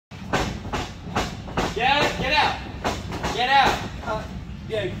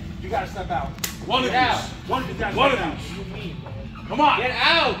Yeah, you gotta step out. One of One you. of you gotta One step of out. you. What do you mean? Come on. Get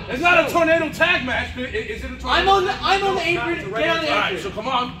out. It's not a tornado tag match. Is it a tornado? I'm on the apron. Get on the apron. Alright, so come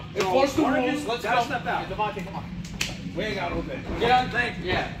on. Enforce the rules. Let's go. Step out. Devontae, come on. We ain't got all day. Get on. Thank you.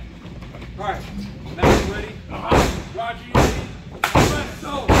 Yeah. All right. Max, you ready? Roger, you ready? Let's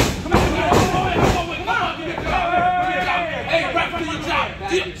go. Come on. Hey, ref, do your job.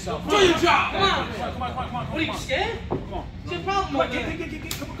 Do your job. Come on. Come on. What are you scared? Come on. What's your problem?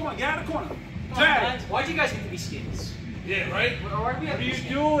 Come on. Get out of the corner. Tag. Why'd you guys get to be skins? Yeah, right? What are you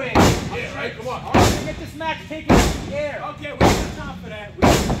doing? Yeah, right? Come on. All right, get this match taken in the air. Okay, we don't have time for that.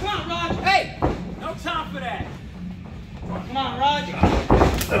 Come on, Roger. Hey, no time for that. Come on, Roger.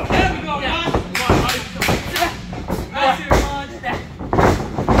 There we go, Roger. Come on, Mike. Nice here, Roger.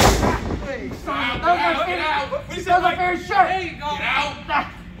 Get out. What is that, Mike? There you go. Get out.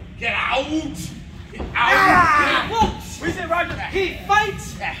 Get out. Get out. Ah! What is it, Roger? He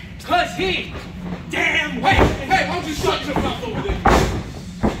fights because he damn Hey, why don't you shut your mouth over there?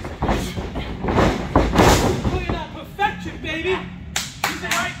 Look at that perfection, baby. Is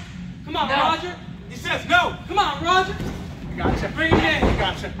it right? Come on, Roger. He says no. Come on, Roger. Gotcha. Bring him in.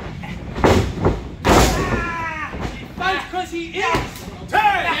 Gotcha. He fights because he is.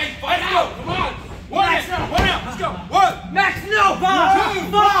 Tag. Hey, fight out. Come on. One out. Let's go. One. Max, no. Two.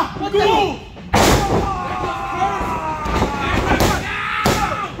 What the?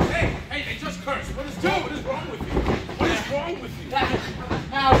 Hey, just curse. What is wrong with you? What is wrong with you? Come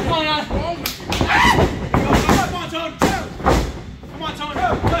on. What's wrong with you? Come on, Tony. Come on, Tony.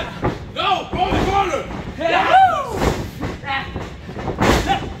 Good. No, go in the corner.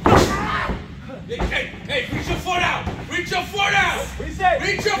 Hey, reach your foot out. Reach your foot out. What do you say?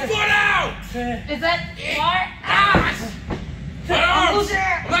 Reach your foot out. Is that my ass? My arms.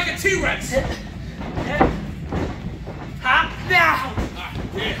 I'm like a T-Rex. Now.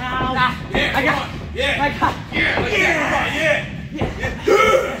 Yeah, I come got. on. Yeah. I got.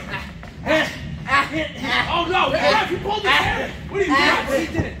 Oh no! Hey, you pulled his hair. What are you nuts? He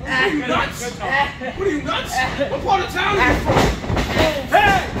did it. What are you nuts? What are you nuts? What part of town are you from? Hey,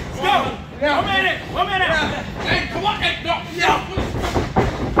 let's go. 1 minute. 1 minute. Hey, come on! Hey, no!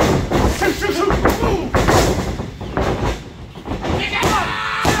 Shoot.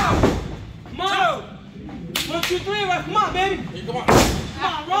 Come on. 1, 2, 3, right? Come on, baby. Hey, come on! Come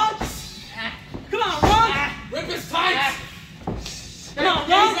on, Rod. Come on, Rod. Rip his tights! Come on,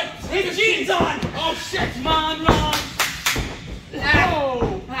 Rod. His jeans on. Oh shit! Come on, Rod.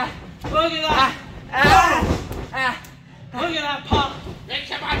 Oh. Look at that. Look at that pop. Hey,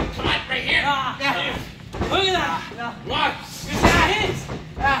 come on, right here! Look at that. What? Because that hits.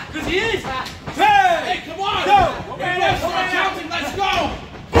 Because he is. Hey, come on! Go. Hey, let's start counting. Let's go!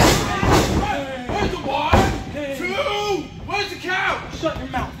 Where's the 1, 2? Where's the count? Shut your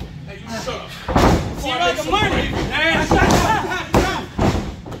mouth. Hey, you shut up. See, like I'm learning. Hey,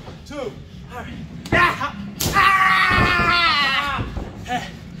 2.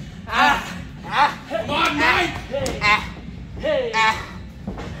 Come on, Mike! Hey.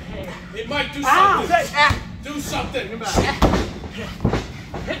 Hey, Mike, do something! Do something! Come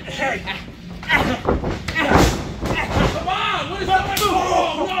on! What is that?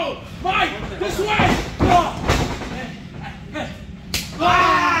 Oh, no! Mike! This way!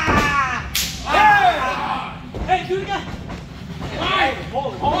 Hey, do it again. Mike!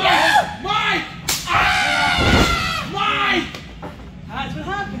 Mike! Mike! That's what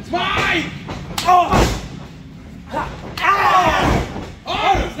happens. Mike! Harder.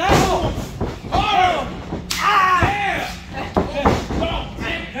 Harder! Now. Harder! Yeah! Oh,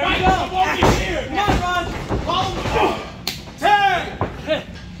 damn. Here we Mike, go. come over here! Come on, Rod. Follow me! Tag.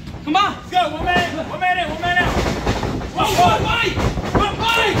 Come on. Let's go. 1 minute. 1 minute. 1 minute. Whoa, Mike!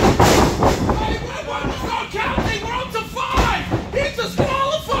 Mike! Hey, we're not counting! We're up to 5! He's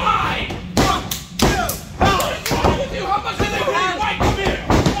disqualified! 1, 2. What is wrong with you? How much are they paying? Mike, come here!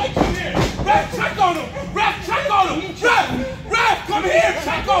 Mike, come here! Ref, check on him! Ref, check on him! Ref, come here!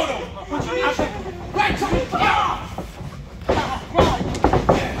 Check on him! Ref, check on him!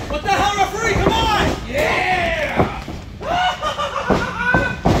 What the hell, referee? Come on. Yeah!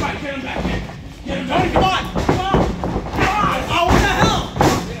 Mike, get him back in! Get him back in! Come on. Oh, what the hell?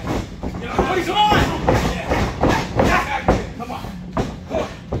 Tony, come on. Come on!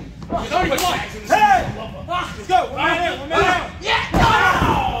 Tony, come on. Hey. Let's go. 1 minute. 1 minute. Yeah! No!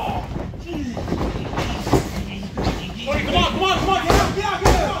 Tony, come on. Get out.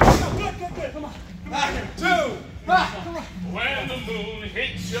 Good. Come on. Back here. 2. Come on. When the moon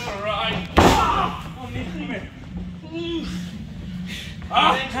hits your eye. Oh, me. Come here.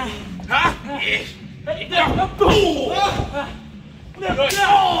 Huh? Good. Good. Come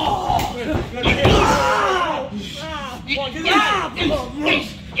on, get it out.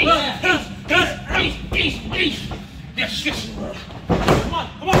 Yes, yes. Come on.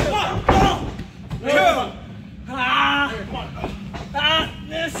 Two. Come on.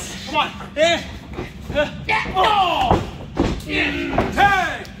 This. Come on.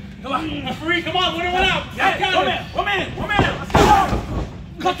 Tag. Come on. Referee, come on. Winner went out. One minute. Let's go.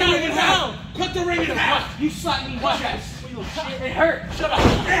 Cut the ring in half. Cut the ring in half. You slapped me in the chest. It hurt. Shut up.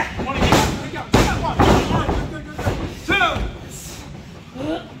 One again. Two.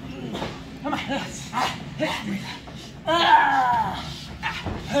 Come on.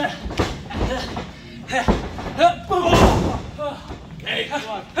 Hey.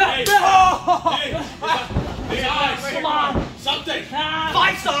 Big eyes. Come on. Something.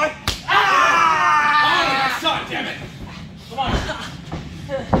 5-star. Son, damn it. Come on.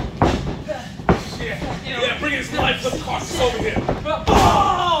 Yeah, bring his life. Let's cross this over here.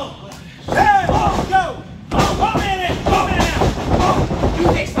 Hey, go. 1 minute. You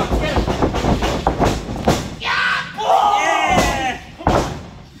take some. Get him. Yeah.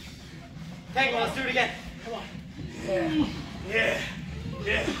 Take one. Let's do it again. Come on. Yeah.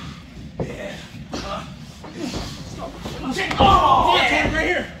 Shit. Come on, Tony, right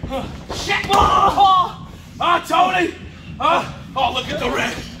here. Shit. Tony. Oh, look at the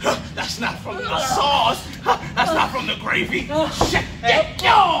red. That's not from the sauce. That's not from the gravy. Shit. Hey,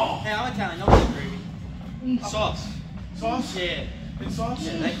 I'm Italian. No gravy. Sauce. Sauce? Yeah. Big sauce?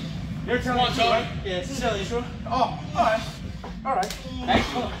 Yeah. You're Come on, Tony. Yeah, Sicilian. Sure. Oh, all right. Hey,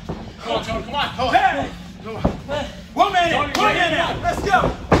 come on. Come on, Tony. Come on. Hey. 1 minute. Tony, 1 minute. Let's go.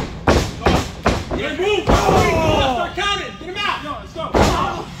 Let's move. Let's start counting. Get him out. Let's go.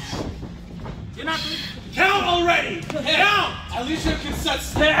 You're not good. Count already. Count. At least you're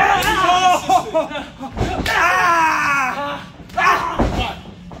consistent. Come on.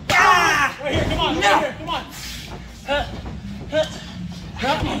 Right here. Come on. Right here. Come on.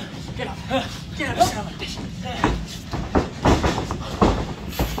 Get up, son of a bitch.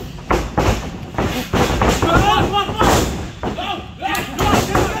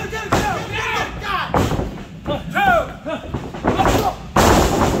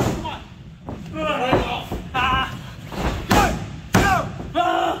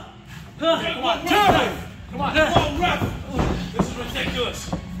 Come on. Go. Come on, ref. This is ridiculous.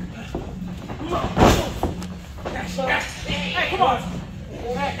 Hey, come on.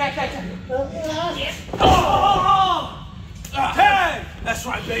 Back. Hey. That's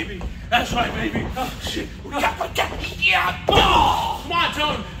right, baby. Oh, shit. Yeah. Come on,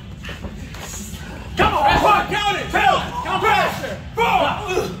 Tony. Come on. Count it. Count faster.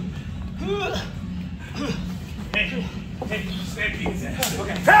 Hey, stampede his ass.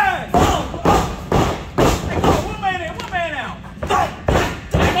 Okay. Hey. Hey, go. 1 minute out.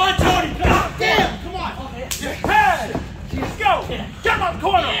 Come on, Tony. Damn. Come on. Hey. Let's go. Get him up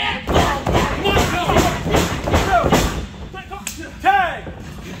corner. Come on, Tony. Tag.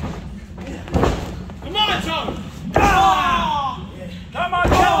 Come on, Tony. Come on,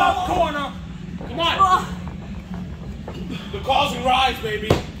 get him up corner. Come on. The calls and rides, baby.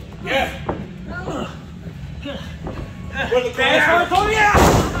 Yeah. Where the calls Yeah.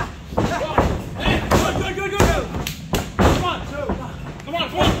 Hey, good. Come on. Come on.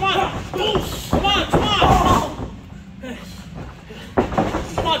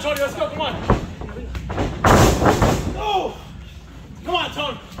 Come on, Tony, let's go. Come on. Oh. Come on,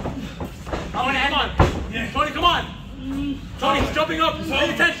 Tony. Come on. Yeah. Tony, come on. Tony's jumping up. Pay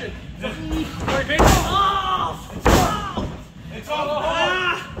attention. Tony, pay attention. It's all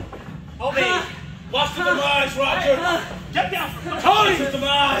oh, baby. Watch the demise, Roger. Get down.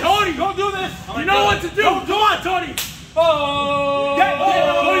 Tony, don't do this. You know what to do. Come on, Tony. Oh.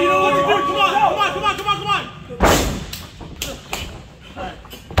 Tony, you know what to do. Come on.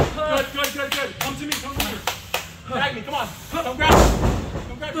 Good. Come to me. Tag me, come on. Come grab me.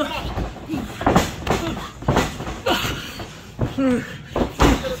 Come on.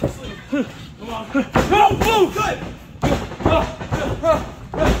 Come on. Move. Good. Come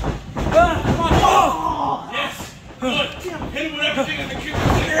on. Yes. Good. Hit him with everything in the kick.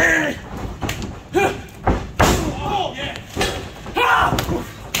 Oh, yeah.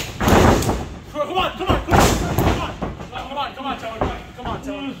 Come on,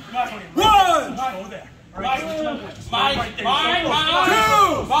 Tony. One. Over there. Mine. Two.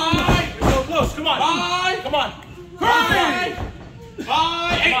 So close. Come on. Three.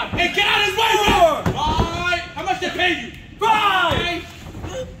 Hey, get out of his way, man. How much they pay you?